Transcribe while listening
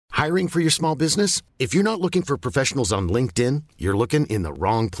Hiring for your small business? If you're not looking for professionals on LinkedIn, you're looking in the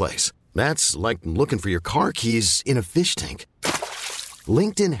wrong place. That's like looking for your car keys in a fish tank.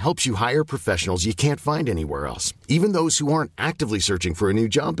 LinkedIn helps you hire professionals you can't find anywhere else, even those who aren't actively searching for a new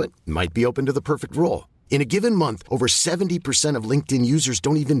job but might be open to the perfect role. In a given month, over 70% of LinkedIn users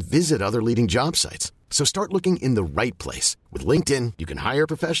don't even visit other leading job sites. So start looking in the right place. With LinkedIn, you can hire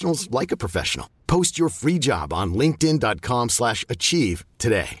professionals like a professional. Post your free job on linkedin.com/achieve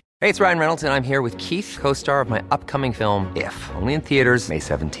today. Hey, it's Ryan Reynolds, and I'm here with Keith, co-star of my upcoming film, If, only in theaters May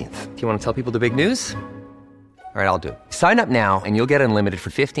 17th. Do you want to tell people the big news? All right, I'll do it. Sign up now and you'll get unlimited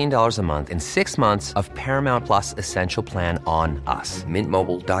for $15 a month and 6 months of Paramount Plus Essential Plan on us.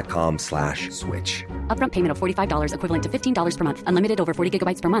 MintMobile.com/switch. Upfront payment of $45 equivalent to $15 per month. Unlimited over 40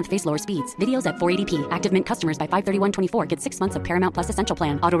 gigabytes per month. Face lower speeds. Videos at 480p. Active Mint customers by 531.24 get 6 months of Paramount Plus Essential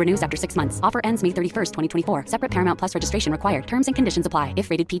Plan. Auto renews after 6 months. Offer ends May 31st, 2024. Separate Paramount Plus registration required. Terms and conditions apply if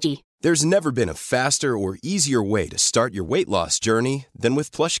rated PG. There's never been a faster or easier way to start your weight loss journey than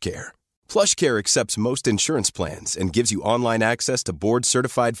with PlushCare. PlushCare accepts most insurance plans and gives you online access to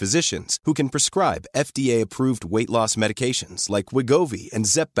board-certified physicians who can prescribe FDA-approved weight loss medications like Wegovy and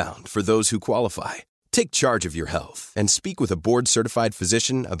Zepbound for those who qualify. Take charge of your health and speak with a board-certified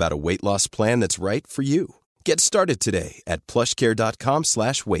physician about a weight loss plan that's right for you. Get started today at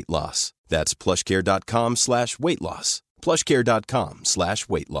plushcare.com/weight-loss. That's plushcare.com/weight-loss.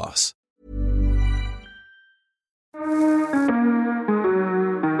 plushcare.com/weight-loss.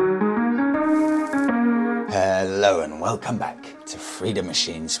 Hello and welcome back to Freedom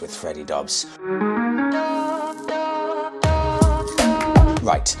Machines with Freddie Dobbs.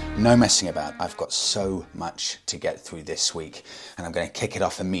 Right, no messing about. I've got so much to get through this week and I'm going to kick it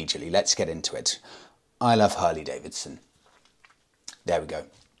off immediately. Let's get into it. I love Harley Davidson. There we go.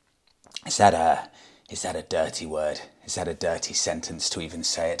 Is that a dirty word? Is that a dirty sentence to even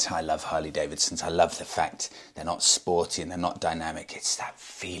say it? I love Harley Davidsons. I love the fact they're not sporty and they're not dynamic. It's that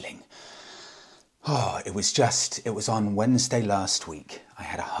feeling. Oh, it was on Wednesday last week. I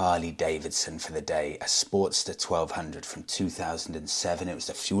had a Harley Davidson for the day, a Sportster 1200 from 2007. It was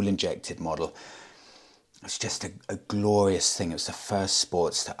the fuel-injected model. It was just a glorious thing. It was the first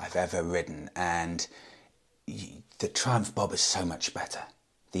Sportster I've ever ridden, and the Triumph Bob is so much better.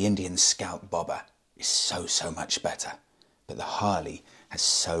 The Indian Scout Bobber is so much better. But the Harley has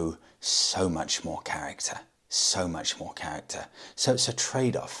so much more character. So much more character. So it's a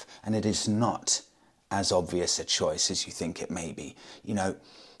trade-off, and it is not as obvious a choice as you think it may be. You know,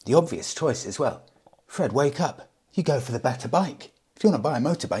 the obvious choice is, well, Fred, wake up. You go for the better bike. If you want to buy a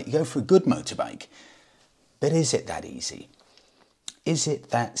motorbike, you go for a good motorbike. But is it that easy? Is it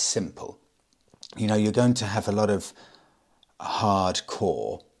that simple? You know, you're going to have a lot of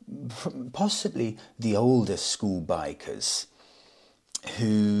hardcore, possibly the older school bikers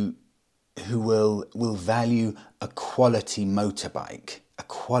who will value a quality motorbike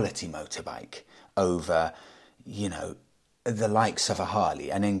over, you know, the likes of a Harley.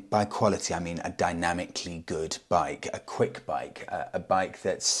 And by quality, I mean a dynamically good bike, a quick bike, a bike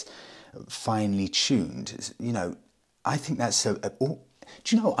that's finely tuned. You know, I think that's do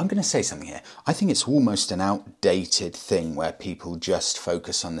you know, I'm going to say something here. I think it's almost an outdated thing where people just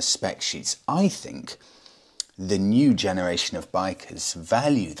focus on the spec sheets. I think the new generation of bikers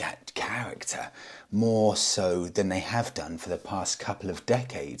value that character more so than they have done for the past couple of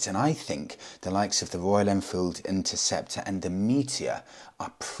decades. And I think the likes of the Royal Enfield Interceptor and the Meteor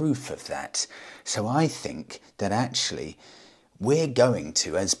are proof of that. So I think that actually we're going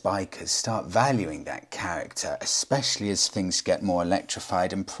to, as bikers, start valuing that character, especially as things get more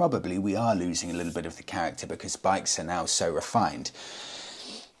electrified, and probably we are losing a little bit of the character because bikes are now so refined.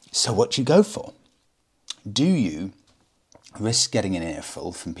 So what do you go for? Do you risk getting an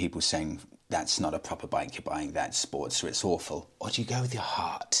earful from people saying, that's not a proper bike you're buying, that's Sportster, it's awful? Or do you go with your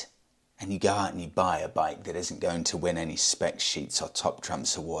heart and you go out and you buy a bike that isn't going to win any spec sheets or Top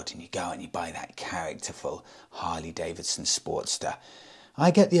Trumps award, and you go out and you buy that characterful Harley Davidson Sportster? I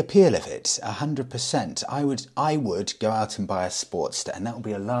get the appeal of it, 100%. I would go out and buy a Sportster, and that will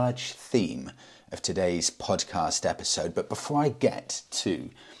be a large theme of today's podcast episode. But before I get to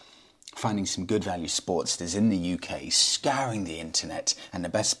finding some good value Sportsters in the UK, scouring the internet and the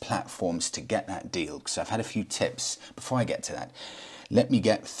best platforms to get that deal, because I've had a few tips. Before I get to that, let me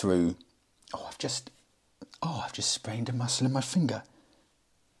get through. I've just sprained a muscle in my finger.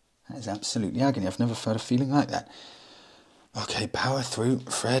 That is absolutely agony. I've never felt a feeling like that. Okay, power through,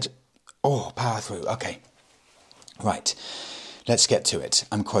 Fred. Power through. Okay. Right. Let's get to it.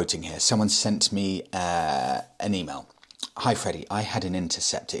 I'm quoting here. Someone sent me an email. Hi Freddie, I had an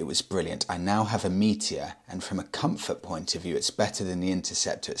Interceptor, it was brilliant. I now have a Meteor, and from a comfort point of view it's better than the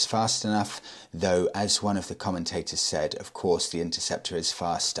Interceptor. It's fast enough, though as one of the commentators said, of course the Interceptor is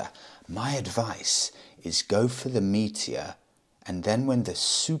faster. My advice is go for the Meteor, and then when the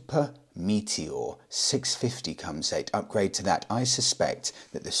Super Meteor 650 comes out, upgrade to that. I suspect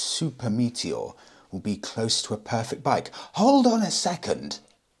that the Super Meteor will be close to a perfect bike. Hold on a second.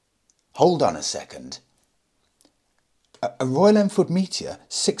 A Royal Enfield Meteor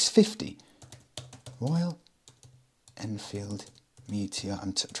 650. Royal Enfield Meteor.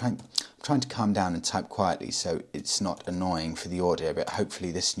 I'm trying to calm down and type quietly so it's not annoying for the audio, but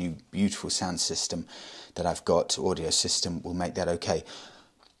hopefully this new beautiful sound system that I've got, audio system, will make that okay.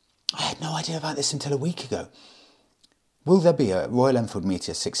 I had no idea about this until a week ago. Will there be a Royal Enfield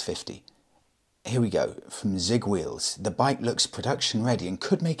Meteor 650? Here we go, from Zig Wheels. The bike looks production ready and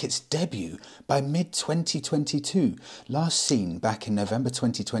could make its debut by mid-2022. Last seen back in November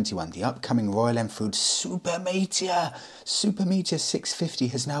 2021, the upcoming Royal Enfield Super Meteor 650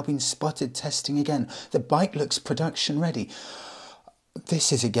 has now been spotted testing again. The bike looks production ready.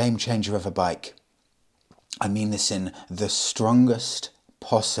 This is a game changer of a bike. I mean this in the strongest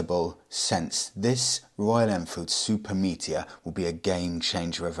possible sense. This Royal Enfield Super Meteor will be a game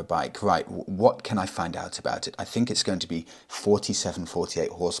changer of a bike. Right, what can I find out about it? I think it's going to be 48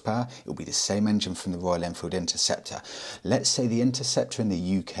 horsepower. It will be the same engine from the Royal Enfield Interceptor. Let's say the Interceptor in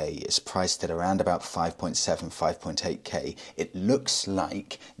the UK is priced at around about 5.7, 5.8k. It looks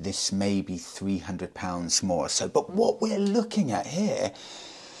like this may be £300 more. So, but what we're looking at here,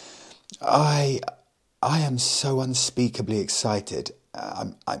 I am so unspeakably excited.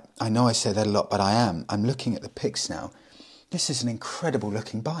 I know I say that a lot, but I am. I'm looking at the pics now. This is an incredible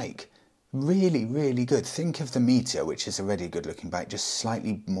looking bike. Really, really good. Think of the Meteor, which is already a good looking bike, just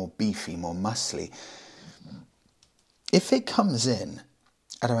slightly more beefy, more muscly. If it comes in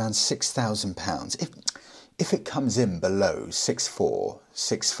at around £6,000, if it comes in below 6,400,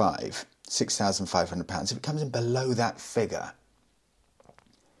 6,500, £6,500, if it comes in below that figure,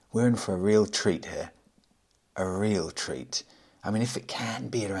 we're in for a real treat here. A real treat. I mean, if it can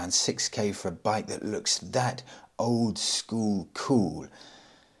be at around 6k for a bike that looks that old school cool,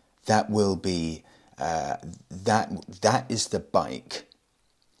 that will be, that is the bike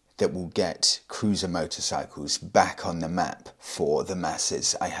that will get cruiser motorcycles back on the map for the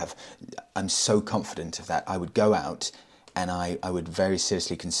masses. I'm so confident of that. I would go out and I would very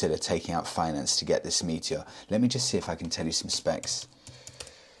seriously consider taking out finance to get this Meteor. Let me just see if I can tell you some specs.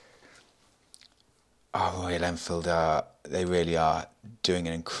 Oh, Royal Enfield they really are doing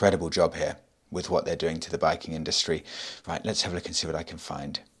an incredible job here with what they're doing to the biking industry. Right, let's have a look and see what I can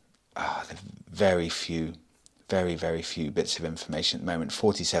find. Very few bits of information at the moment.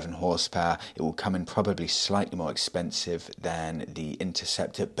 47 horsepower. It will come in probably slightly more expensive than the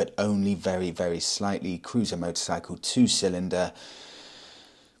Interceptor, but only very, very slightly. Cruiser motorcycle, 2-cylinder.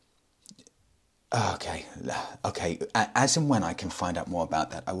 Okay. As and when I can find out more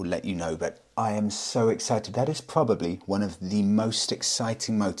about that, I will let you know. But I am so excited. That is probably one of the most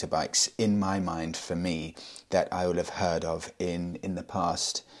exciting motorbikes in my mind for me that I will have heard of in the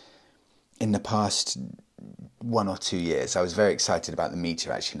past 1 or 2 years. I was very excited about the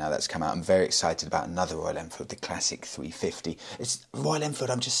Meteor actually. Now that's come out, I'm very excited about another Royal Enfield, the Classic 350. It's Royal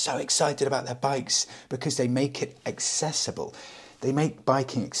Enfield. I'm just so excited about their bikes because they make it accessible. They make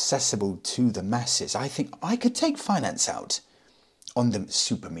biking accessible to the masses. I think I could take finance out on the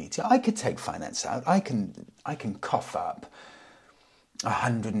Super Meteor. I could take finance out. I can cough up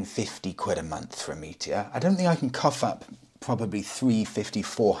 150 quid a month for a Meteor. I don't think I can cough up probably 350,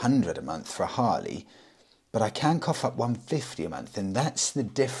 400 a month for a Harley, but I can cough up 150 a month, and that's the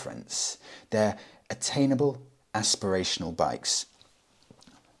difference. They're attainable, aspirational bikes.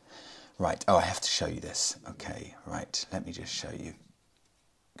 Right, I have to show you this. Okay, right, let me just show you.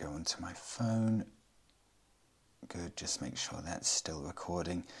 Go onto my phone. Good, just make sure that's still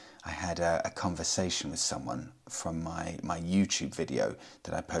recording. I had a conversation with someone from my YouTube video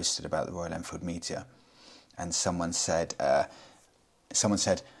that I posted about the Royal Enfield Meteor. And someone said, I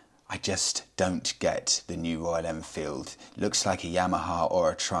just don't get the new Royal Enfield. Looks like a Yamaha or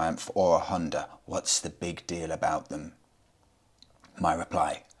a Triumph or a Honda. What's the big deal about them? My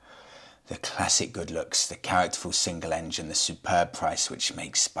reply: the classic good looks, the characterful single engine, the superb price which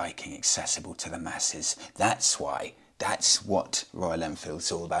makes biking accessible to the masses. That's why. That's what Royal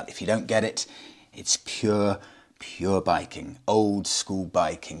Enfield's all about. If you don't get it, it's pure biking. Old school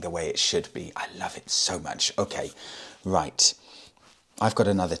biking, the way it should be. I love it so much. Okay, right. I've got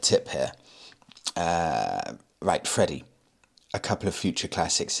another tip here. Right, Freddie. A couple of future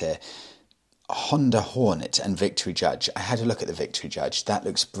classics here. Honda Hornet and Victory Judge. I had a look at the Victory Judge. That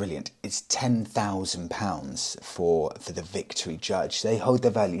looks brilliant. It's £10,000 for the Victory Judge. They hold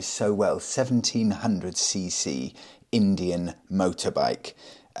their value so well. 1700cc Indian motorbike.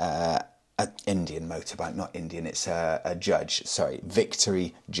 Indian motorbike, not Indian. It's a Judge. Sorry,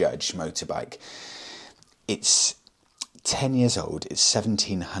 Victory Judge motorbike. It's 10 years old. It's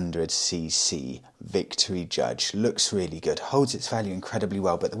 1700cc Victory Judge. Looks really good. Holds its value incredibly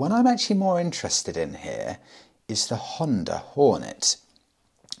well. But the one I'm actually more interested in here is the Honda Hornet.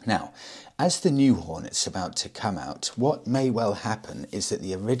 Now, as the new Hornet's about to come out, what may well happen is that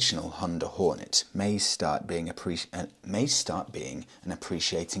the original Honda Hornet may start being an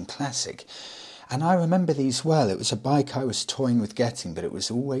appreciating classic. And I remember these well. It was a bike I was toying with getting, but it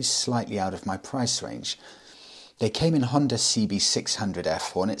was always slightly out of my price range. They came in Honda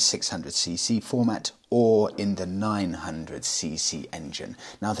CB900F Hornet 600cc format or in the 900cc engine.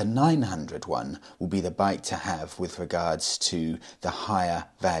 Now the 900 one will be the bike to have with regards to the higher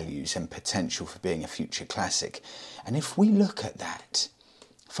values and potential for being a future classic. And if we look at that,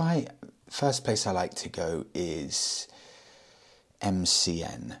 first place I like to go is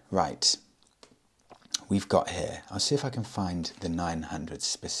MCN. Right, we've got here, I'll see if I can find the 900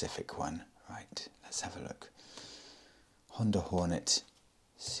 specific one. Right, let's have a look. Honda Hornet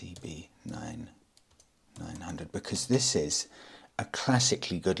CB900, because this is a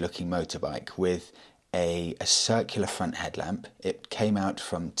classically good-looking motorbike with a circular front headlamp. It came out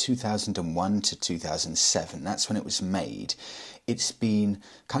from 2001 to 2007. That's when it was made. It's been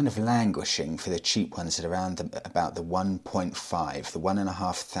kind of languishing for the cheap ones at around about the 1.5, the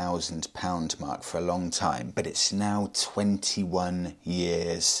 £1,500 mark for a long time, but it's now 21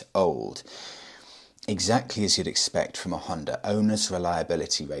 years old. Exactly as you'd expect from a Honda. Owner's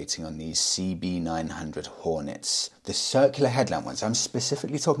reliability rating on these CB900 Hornets. The circular headlamp ones, I'm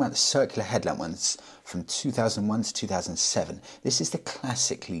specifically talking about the circular headlamp ones from 2001 to 2007. This is the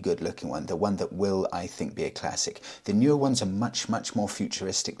classically good looking one, the one that will, I think, be a classic. The newer ones are much, much more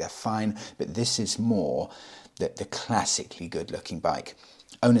futuristic. They're fine, but this is more the classically good looking bike.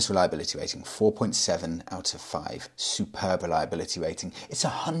 Owner's reliability rating, 4.7 out of 5. Superb reliability rating. It's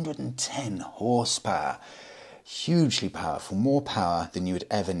 110 horsepower. Hugely powerful. More power than you would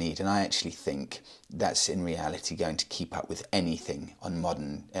ever need. And I actually think that's in reality going to keep up with anything on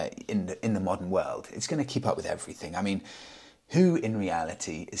modern in the modern world. It's going to keep up with everything. I mean, who in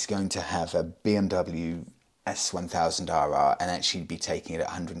reality is going to have a BMW S1000RR and actually be taking it at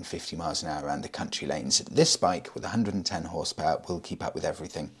 150 miles an hour around the country lanes? This bike with 110 horsepower will keep up with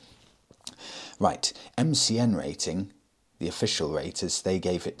everything. Right, MCN rating, the official raters, they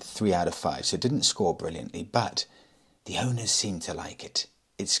gave it 3 out of 5, so it didn't score brilliantly, but the owners seem to like it.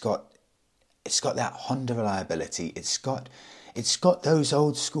 It's got that Honda reliability, it's got those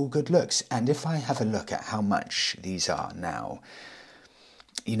old school good looks. And if I have a look at how much these are now,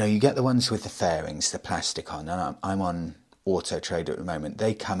 you know, you get the ones with the fairings, the plastic on, and I'm on Auto Trader at the moment.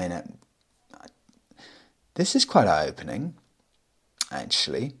 They come in at, this is quite eye-opening,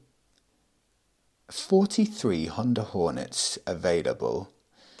 actually. 43 Honda Hornets available.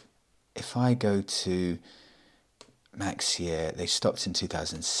 If I go to max year, they stopped in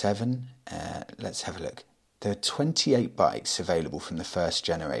 2007. Let's have a look. There are 28 bikes available from the first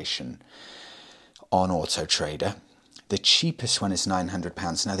generation on Auto Trader. The cheapest one is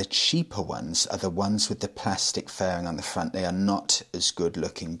 £900. Now, the cheaper ones are the ones with the plastic fairing on the front. They are not as good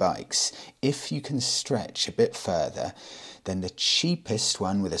looking bikes. If you can stretch a bit further, then the cheapest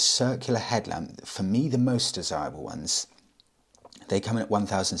one with a circular headlamp, for me the most desirable ones, they come in at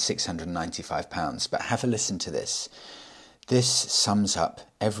 £1,695. But have a listen to this. This sums up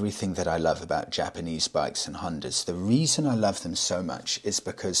everything that I love about Japanese bikes and Hondas. The reason I love them so much is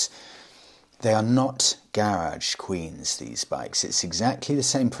because they are not garage queens, these bikes. It's exactly the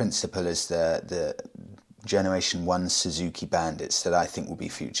same principle as the Generation 1 Suzuki Bandits that I think will be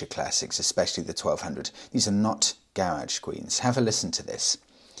future classics, especially the 1200. These are not garage queens. Have a listen to this.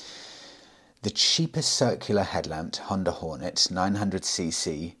 The cheapest circular headlamped Honda Hornet,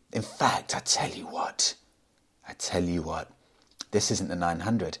 900cc. In fact, I tell you what. This isn't the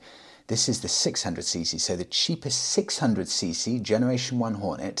 900. This is the 600cc. So the cheapest 600cc Generation 1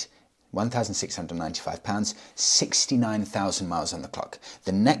 Hornet, £1,695, 69,000 miles on the clock.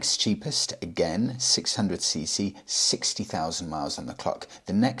 The next cheapest, again, 600cc, 60,000 miles on the clock.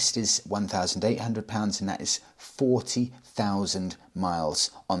 The next is £1,800, and that is 40,000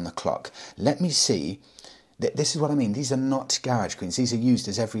 miles on the clock. Let me see. This is what I mean. These are not garage queens. These are used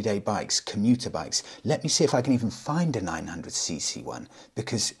as everyday bikes, commuter bikes. Let me see if I can even find a 900cc one,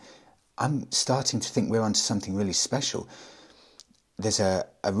 because I'm starting to think we're onto something really special. there's a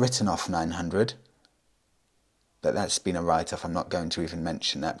written off 900, but that's been a write-off. I'm not going to even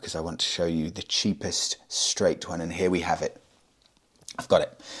mention that because I want to show you the cheapest straight one, and here we have it. I've got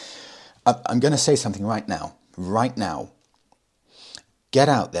it. I'm going to say something right now. Get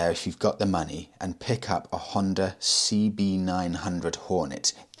out there if you've got the money and pick up a Honda CB900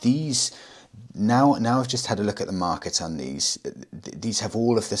 Hornet. These, now I've just had a look at the market on these. These have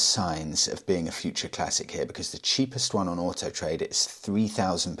all of the signs of being a future classic here, because the cheapest one on Auto Trade is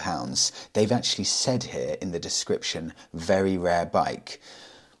 £3,000. They've actually said here in the description, very rare bike.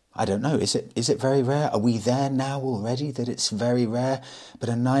 I don't know, is it very rare? Are we there now already that it's very rare? But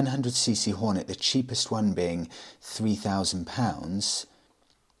a 900cc Hornet, the cheapest one being £3,000,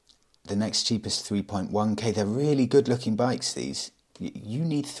 the next cheapest 3.1k, they're really good looking bikes, these. You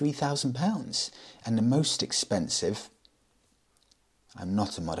need £3,000. And the most expensive, I'm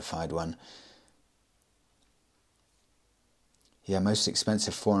not a modified one, yeah, most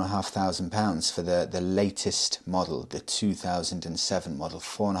expensive £4,500 for the latest model, the 2007 model,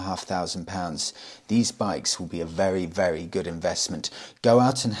 £4,500. These bikes will be a very, very good investment. Go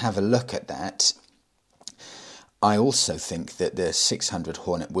out and have a look at that. I also think that the 600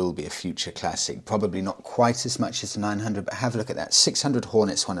 Hornet will be a future classic. Probably not quite as much as the 900, but have a look at that. 600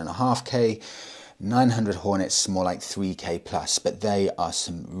 Hornets 1.5k, 900 Hornets more like 3k plus, but they are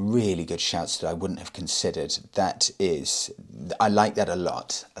some really good shouts that I wouldn't have considered. I like that a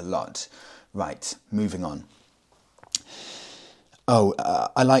lot. Right, moving on.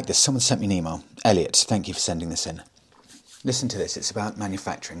 I like this. Someone sent me an email. Elliot, thank you for sending this in. Listen to this. It's about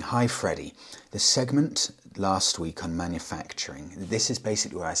manufacturing. Hi, Freddie. The segment last week on manufacturing, this is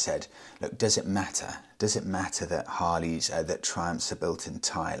basically where I said, look, does it matter? Does it matter that that Triumphs are built in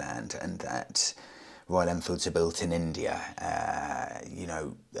Thailand and that Royal Enfields are built in India?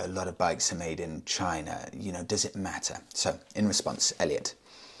 A lot of bikes are made in China. Does it matter? So, in response, Elliot.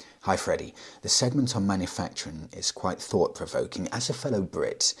 Hi Freddie, the segment on manufacturing is quite thought-provoking. As a fellow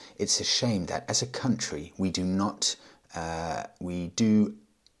Brit, it's a shame that as a country we don't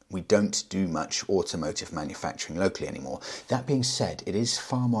do much automotive manufacturing locally anymore. That being said, it is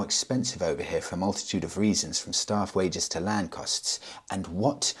far more expensive over here for a multitude of reasons, from staff wages to land costs. And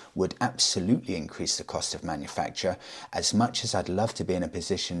what would absolutely increase the cost of manufacture, as much as I'd love to be in a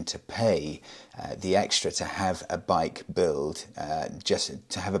position to pay the extra to have a bike built,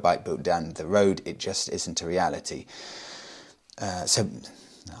 down the road, it just isn't a reality. So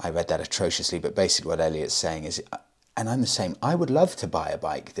I read that atrociously, but basically what Elliot's saying is, and I'm the same, I would love to buy a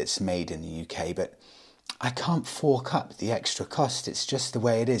bike that's made in the UK, but I can't fork up the extra cost. It's just the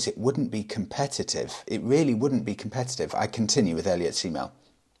way it is. It wouldn't be competitive. It really wouldn't be competitive. I continue with Elliot's email.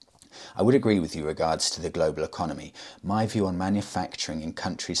 I would agree with you regards to the global economy. My view on manufacturing in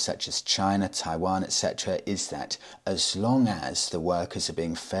countries such as China, Taiwan, etc. is that as long as the workers are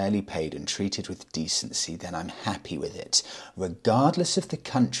being fairly paid and treated with decency, then I'm happy with it. Regardless of the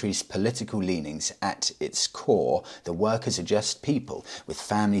country's political leanings, at its core, the workers are just people with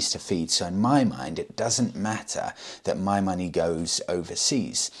families to feed. So in my mind, it doesn't matter that my money goes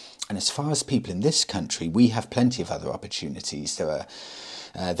overseas. And as far as people in this country, we have plenty of other opportunities.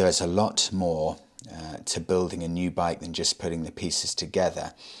 There is a lot more to building a new bike than just putting the pieces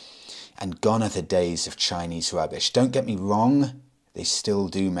together. And gone are the days of Chinese rubbish. Don't get me wrong, they still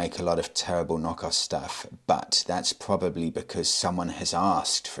do make a lot of terrible knockoff stuff, but that's probably because someone has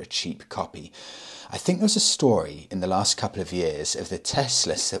asked for a cheap copy. I think there was a story in the last couple of years of the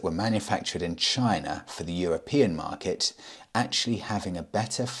Teslas that were manufactured in China for the European market actually having a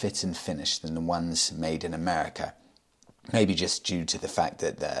better fit and finish than the ones made in America. Maybe just due to the fact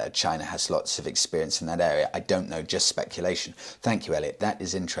that China has lots of experience in that area. I don't know, just speculation. Thank you, Elliot. That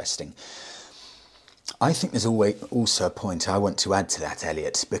is interesting. I think there's also a point I want to add to that,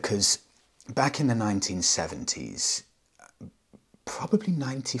 Elliot, because back in the 1970s, probably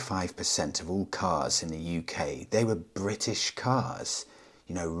 95% of all cars in the UK, they were British cars.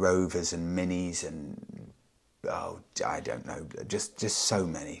 Rovers and Minis and, I don't know, just so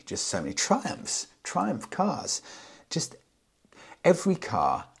many. Triumph cars. Just every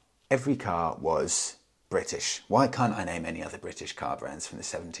car was British. Why can't I name any other British car brands from the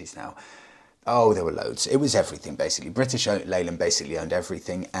 70s now? Oh, there were loads. It was everything, basically. British Leyland basically owned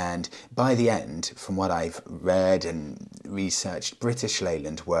everything, and by the end, from what I've read and researched, British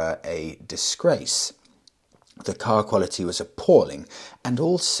Leyland were a disgrace. The car quality was appalling, and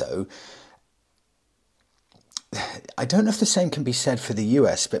also, I don't know if the same can be said for the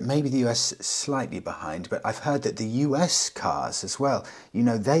US, but maybe the US is slightly behind, but I've heard that the US cars as well,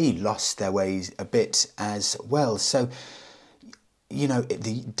 they lost their ways a bit as well. So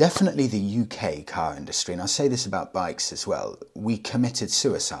definitely the UK car industry, and I'll say this about bikes as well, we committed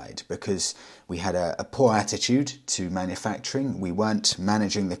suicide because we had a poor attitude to manufacturing. We weren't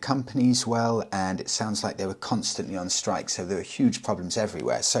managing the companies well, and it sounds like they were constantly on strike, so there were huge problems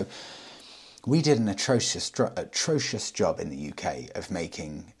everywhere. So we did an atrocious job in the UK of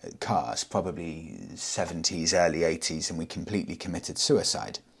making cars, probably 70s, early 80s, and we completely committed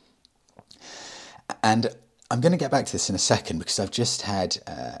suicide. And I'm going to get back to this in a second because I've just had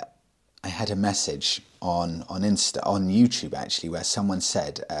I had a message on YouTube actually, where someone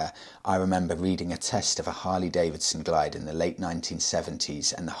said, I remember reading a test of a Harley Davidson Glide in the late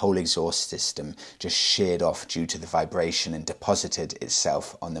 1970s, and the whole exhaust system just sheared off due to the vibration and deposited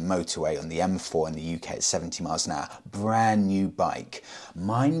itself on the motorway on the M4 in the UK at 70 miles an hour. Brand new bike.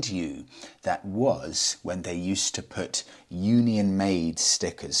 Mind you, that was when they used to put union-made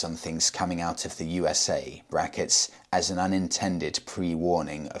stickers on things coming out of the USA, brackets, as an unintended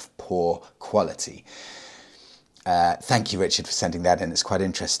pre-warning of poor quality. Thank you, Richard, for sending that in. It's quite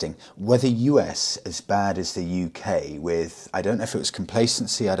interesting. Were the US as bad as the UK with, I don't know if it was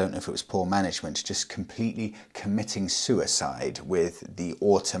complacency, I don't know if it was poor management, just completely committing suicide with the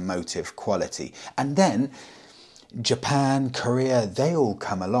automotive quality. And then Japan, Korea, they all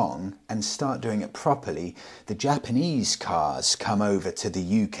come along and start doing it properly. The Japanese cars come over to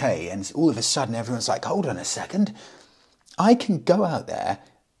the UK, and all of a sudden everyone's like, hold on a second, I can go out there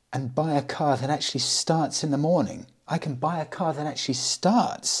and buy a car that actually starts in the morning. I can buy a car that actually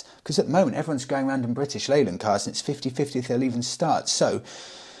starts. Because at the moment, everyone's going around in British Leyland cars and it's 50-50 if they'll even start. So,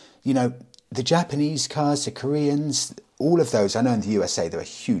 the Japanese cars, the Koreans, all of those, I know in the USA there are a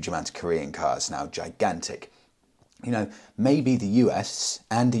huge amount of Korean cars now, gigantic. Maybe the US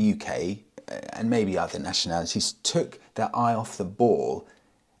and the UK and maybe other nationalities took their eye off the ball,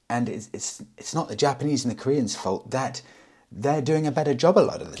 and it's not the Japanese and the Koreans' fault that they're doing a better job a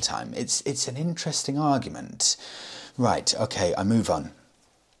lot of the time. It's an interesting argument. Right, okay, I move on.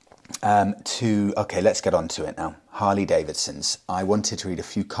 Let's get on to it now. Harley Davidsons. I wanted to read a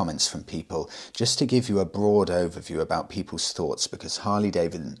few comments from people just to give you a broad overview about people's thoughts, because Harley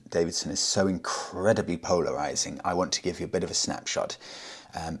Davidson is so incredibly polarizing. I want to give you a bit of a snapshot.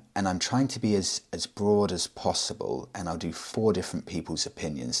 And I'm trying to be as broad as possible, and I'll do 4 different people's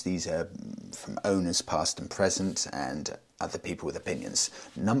opinions. These are from owners past and present and other people with opinions.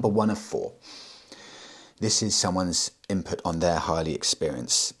 Number 1 of 4. This is someone's input on their Harley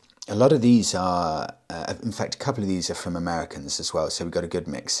experience. A lot of these are, in fact, a couple of these are from Americans as well, so we've got a good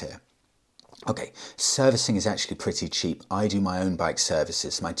mix here. Okay, servicing is actually pretty cheap. I do my own bike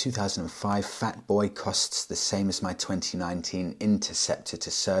services. My 2005 Fat Boy costs the same as my 2019 Interceptor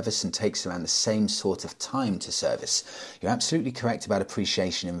to service and takes around the same sort of time to service. You're absolutely correct about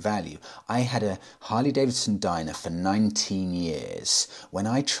appreciation in value. I had a Harley Davidson Dyna for 19 years. When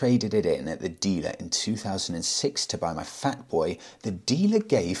I traded it in at the dealer in 2006 to buy my Fat Boy, the dealer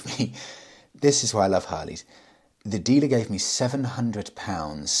gave me, this is why I love Harleys, the dealer gave me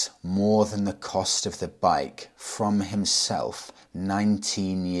 £700 more than the cost of the bike from himself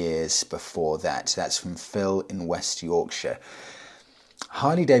 19 years before that. That's from Phil in West Yorkshire.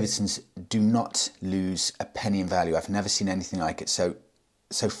 Harley Davidsons do not lose a penny in value. I've never seen anything like it. So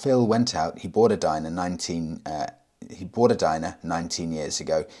Phil went out, he bought a Dyna 19 years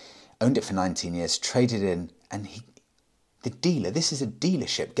ago, owned it for 19 years, traded in, and the dealer, this is a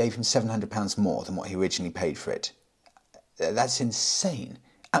dealership, gave him £700 more than what he originally paid for it. That's insane.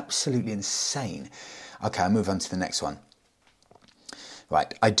 Absolutely insane. Okay, I'll move on to the next one.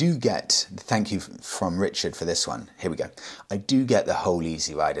 Right, I do get, thank you from Richard for this one. Here we go. I do get the whole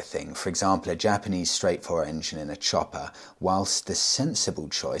Easy Rider thing. For example, a Japanese straight-four engine in a chopper, whilst the sensible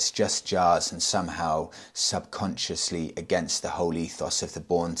choice just jars and somehow subconsciously against the whole ethos of the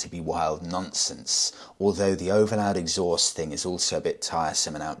Born to be Wild nonsense. Although the overloud exhaust thing is also a bit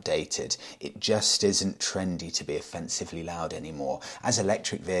tiresome and outdated, it just isn't trendy to be offensively loud anymore. As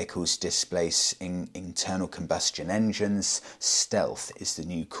electric vehicles displace internal combustion engines, stealth is the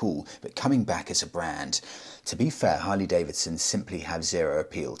new cool, but coming back as a brand. To be fair, Harley Davidson simply have zero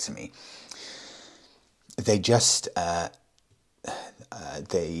appeal to me. They just, I think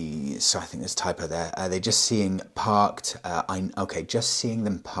there's a typo there. They're just seeing parked, just seeing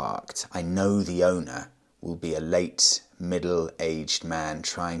them parked. I know the owner will be a late middle-aged man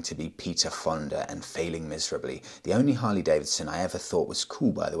trying to be Peter Fonda and failing miserably. The only Harley Davidson I ever thought was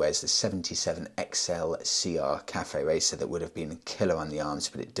cool, by the way, is the 77 XL CR Cafe Racer that would have been a killer on the arms,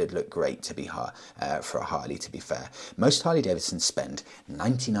 but it did look great to be for a Harley, to be fair. Most Harley Davidsons spend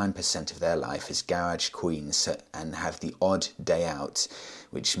 99% of their life as garage queens and have the odd day out,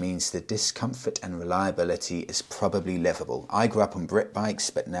 which means the discomfort and reliability is probably livable. I grew up on Brit bikes,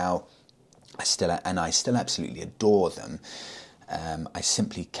 but now I still absolutely adore them. I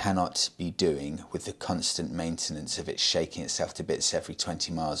simply cannot be doing with the constant maintenance of it shaking itself to bits every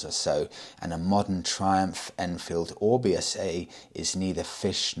 20 miles or so, and a modern Triumph, Enfield or BSA is neither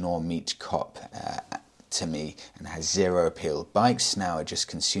fish nor meat cop to me and has zero appeal. Bikes now are just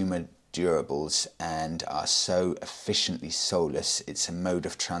consumer durables and are so efficiently soulless, it's a mode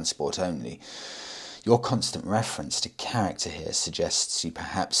of transport only. Your constant reference to character here suggests you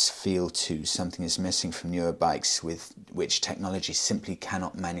perhaps feel too something is missing from newer bikes with which technology simply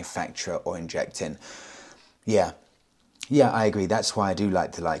cannot manufacture or inject in. Yeah, I agree. That's why I do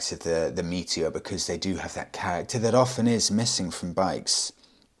like the likes of the Meteor, because they do have that character that often is missing from bikes.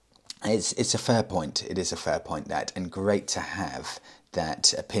 It's a fair point. It is a fair point, that, and great to have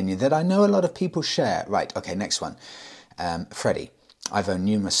that opinion that I know a lot of people share. Right, okay, next one. Freddie, I've owned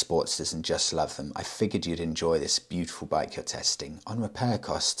numerous Sportsters and just love them. I figured you'd enjoy this beautiful bike you're testing. On repair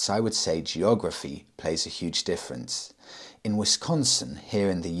costs, I would say geography plays a huge difference. In Wisconsin, here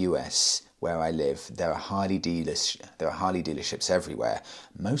in the US, where I live, there are Harley dealerships everywhere.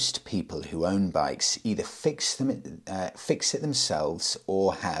 Most people who own bikes either fix it themselves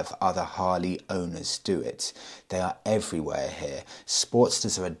or have other Harley owners do it. They are everywhere here.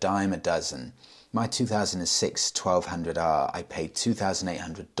 Sportsters are a dime a dozen. My 2006 1200R I paid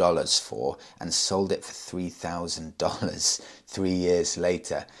 $2,800 for and sold it for $3,000 3 years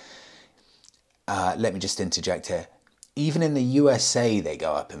later. Let me just interject here. Even in the USA, they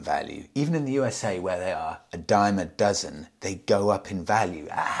go up in value. Even in the USA, where they are a dime a dozen, they go up in value.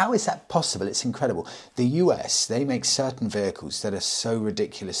 How is that possible? It's incredible. The US, they make certain vehicles that are so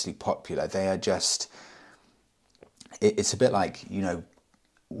ridiculously popular. They are just... It's a bit like,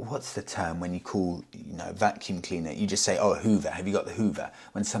 what's the term when you call, vacuum cleaner? You just say, oh, a Hoover. Have you got the Hoover?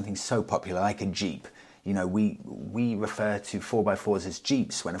 When something's so popular, like a Jeep. We refer to 4x4s as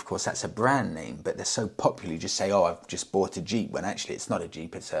Jeeps, when of course that's a brand name, but they're so popular you just say, oh, I've just bought a Jeep, when actually it's not a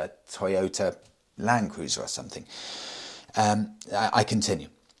Jeep, it's a Toyota Land Cruiser or something. I continue.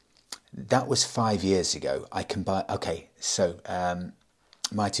 That was 5 years ago.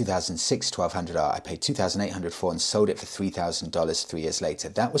 My 2006 1200R, I paid $2,800 for and sold it for $3,000 3 years later.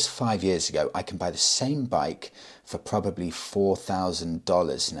 That was 5 years ago. I can buy the same bike for probably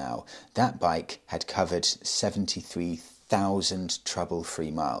 $4,000 now. That bike had covered 73,000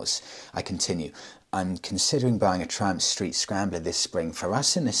 trouble-free miles. I continue. I'm considering buying a Triumph Street Scrambler this spring. For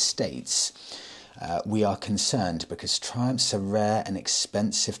us in the States, we are concerned because Triumphs are rare and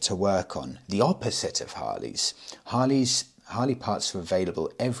expensive to work on. The opposite of Harleys. Harley parts are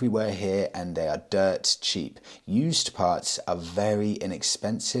available everywhere here and they are dirt cheap. Used parts are very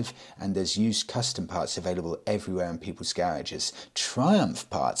inexpensive and there's used custom parts available everywhere in people's garages. Triumph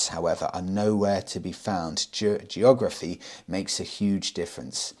parts, however, are nowhere to be found. Geography makes a huge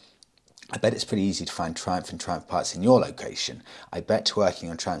difference. I bet it's pretty easy to find Triumph and Triumph parts in your location. I bet working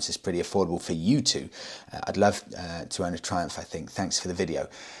on Triumphs is pretty affordable for you too. I'd love to own a Triumph, I think. Thanks for the video.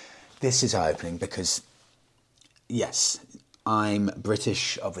 This is eye-opening because, yes, I'm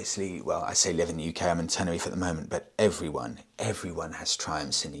British, obviously. Well, I say live in the UK, I'm in Tenerife at the moment, but everyone has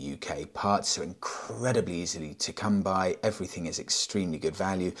Triumphs in the UK. Parts are incredibly easily to come by. Everything is extremely good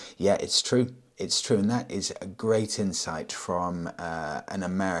value. Yeah, it's true. It's true, and that is a great insight from an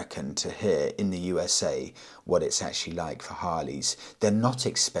American to hear in the USA what it's actually like for Harleys. They're not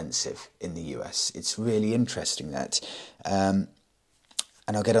expensive in the US. It's really interesting that. And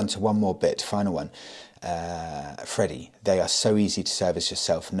I'll get on to one more bit, final one. Freddie, they are so easy to service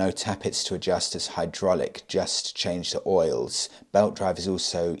yourself. No tappets to adjust as hydraulic, just change the oils. Belt drive is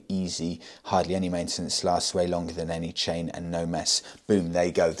also easy, hardly any maintenance, lasts way longer than any chain and no mess. Boom, there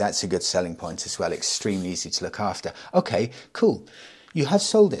you go. That's a good selling point as well. Extremely easy to look after. Okay, cool. You have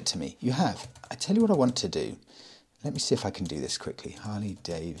sold it to me. You have. I tell you what I want to do. Let me see if I can do this quickly. Harley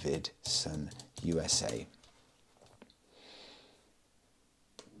Davidson USA.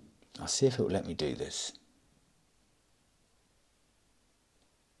 I'll see if it will let me do this.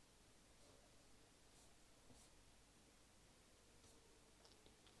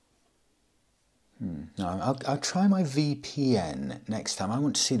 No, I'll try my VPN next time. I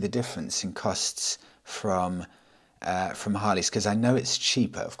want to see the difference in costs from from Harleys, because I know it's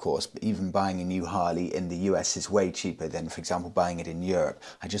cheaper, of course, but even buying a new Harley in the US is way cheaper than, for example, buying it in Europe.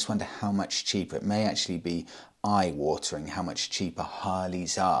 I just wonder how much cheaper. It may actually be eye-watering how much cheaper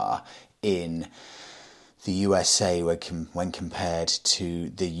Harleys are in the USA when compared to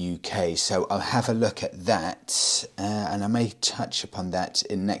the UK. So I'll have a look at that, and I may touch upon that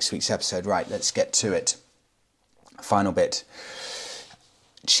in next week's episode. Right, let's get to it. Final bit.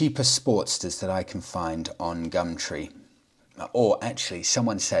 Cheaper Sportsters that I can find on Gumtree. Or actually,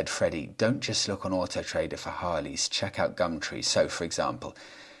 someone said, Freddie, don't just look on Auto Trader for Harleys, check out Gumtree. So, for example,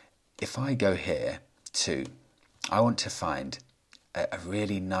 if I go here to, I want to find a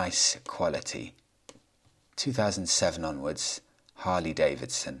really nice quality, 2007 onwards, Harley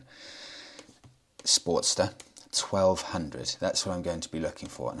Davidson Sportster, 1200. That's what I'm going to be looking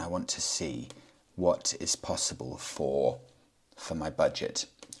for, and I want to see what is possible for my budget.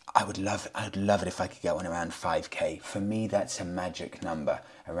 I would love it if I could get one around 5k. For me, that's a magic number,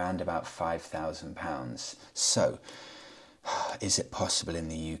 around about £5,000. So, is it possible in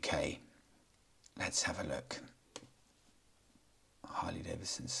the UK? Let's have a look. Harley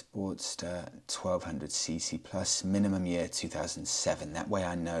Davidson Sportster, 1200cc plus, minimum year 2007. That way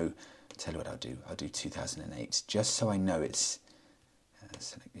I know, tell you what I'll do 2008, just so I know it's,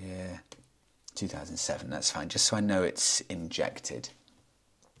 select year, 2007, that's fine, just so I know it's injected.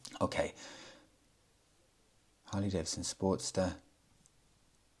 Okay, Harley Davidson Sportster,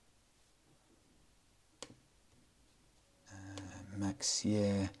 max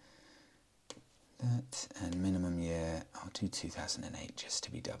year, that, and minimum year, I'll do 2008 just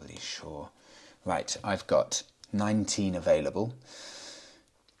to be doubly sure. Right, I've got 19 available.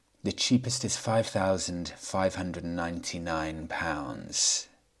 The cheapest is £5,599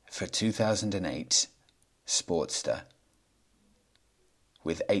 for 2008 Sportster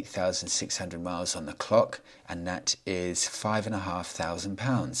with 8,600 miles on the clock, and that is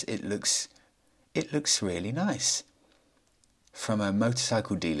 £5,500. It looks really nice. From a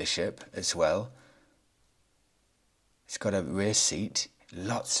motorcycle dealership as well. It's got a rear seat,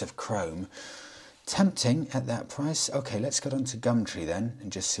 lots of chrome. Tempting at that price. Okay, let's get on to Gumtree then and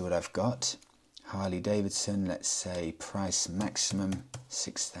just see what I've got. Harley Davidson, let's say price maximum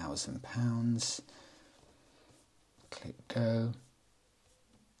 £6,000. Click go.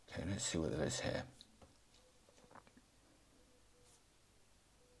 Okay, let's see what there is here.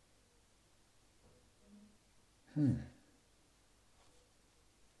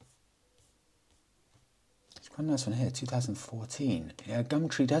 Quite a nice one here, 2014. Yeah,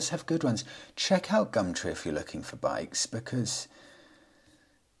 Gumtree does have good ones. Check out Gumtree if you're looking for bikes, because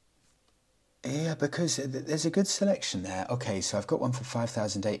there's a good selection there. Okay, so I've got one for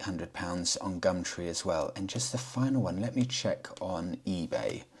 £5,800 on Gumtree as well. And just the final one, let me check on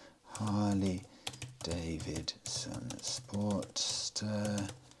eBay. Harley Davidson Sportster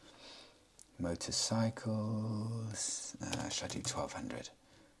motorcycles. Should I do 1200?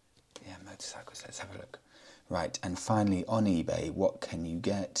 Yeah, motorcycles, let's have a look. Right, and finally on eBay, what can you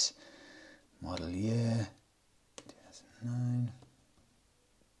get? Model year, 2009.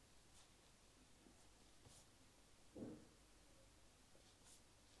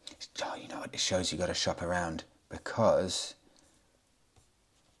 Oh, you know what, it shows you got to shop around, because,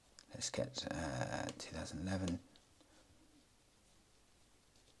 let's get 2011.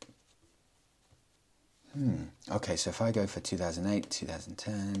 Okay, so if I go for 2008,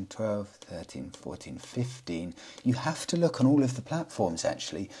 2010, 12, 13, 14, 15, you have to look on all of the platforms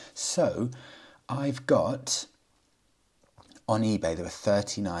actually. So I've got, on eBay there were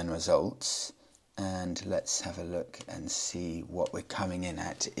 39 results, and let's have a look and see what we're coming in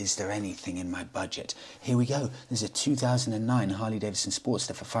at. Is there anything in my budget? Here we go. There's a 2009 Harley Davidson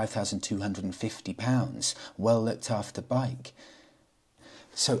Sportster for £5,250. Well looked after bike.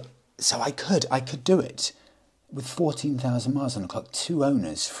 So I could do it with 14,000 miles on the clock, 2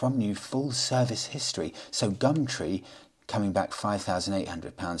 owners, from new, full service history. So Gumtree coming back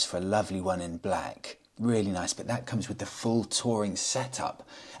 £5,800 for a lovely one in black. Really nice, but that comes with the full touring setup.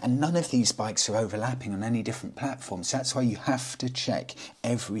 And none of these bikes are overlapping on any different platforms. That's why you have to check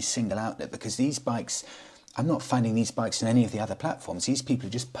every single outlet, because these bikes, I'm not finding these bikes on any of the other platforms. These people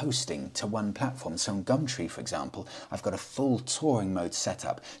are just posting to one platform. So on Gumtree, for example, I've got a full touring mode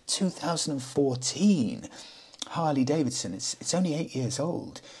setup. 2014 Harley Davidson, it's only 8 years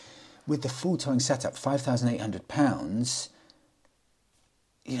old. With the full touring setup, £5,800,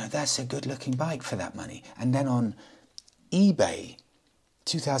 you know, that's a good looking bike for that money. And then on eBay,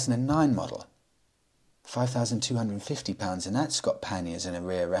 2009 model, £5,250, and that's got panniers and a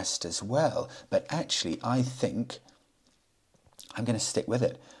rear rest as well. But actually, I think I'm going to stick with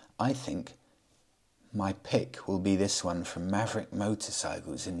it. I think my pick will be this one from Maverick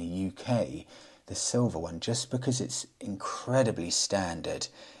Motorcycles in the UK, the silver one, just because it's incredibly standard,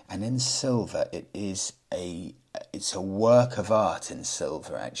 and in silver it's a work of art in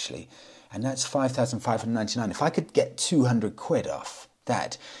silver actually, and that's £5,599. If I could get 200 quid off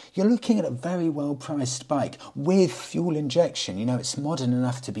that, you're looking at a very well priced bike with fuel injection. You know, it's modern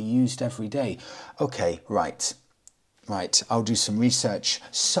enough to be used every day. Okay, right, I'll do some research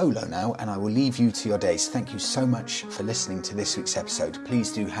solo now, and I will leave you to your days. Thank you so much for listening to this week's episode.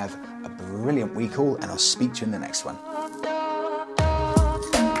 Please do have a brilliant week all, and I'll speak to you in the next one.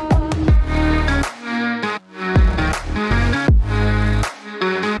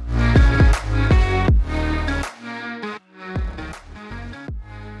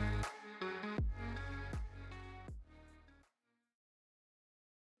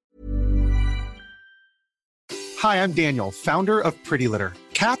 Hi, I'm Daniel, founder of Pretty Litter.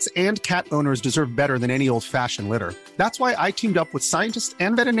 Cats and cat owners deserve better than any old-fashioned litter. That's why I teamed up with scientists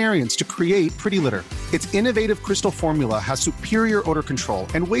and veterinarians to create Pretty Litter. Its innovative crystal formula has superior odor control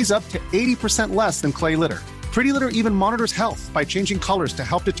and weighs up to 80% less than clay litter. Pretty Litter even monitors health by changing colors to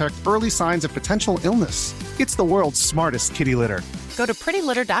help detect early signs of potential illness. It's the world's smartest kitty litter. Go to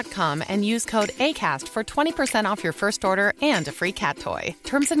prettylitter.com and use code ACAST for 20% off your first order and a free cat toy.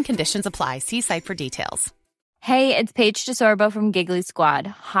 Terms and conditions apply. See site for details. Hey, it's Paige DeSorbo from Giggly Squad.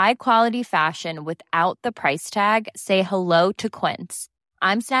 High quality fashion without the price tag. Say hello to Quince.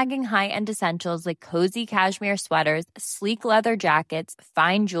 I'm snagging high-end essentials like cozy cashmere sweaters, sleek leather jackets,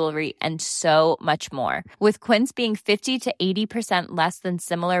 fine jewelry, and so much more. With Quince being 50 to 80% less than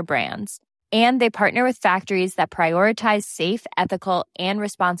similar brands. And they partner with factories that prioritize safe, ethical, and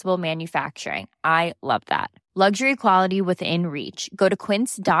responsible manufacturing. I love that. Luxury quality within reach. Go to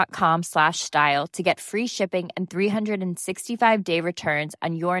quince.com/style to get free shipping and 365-day returns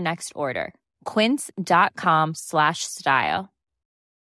on your next order. Quince.com/style.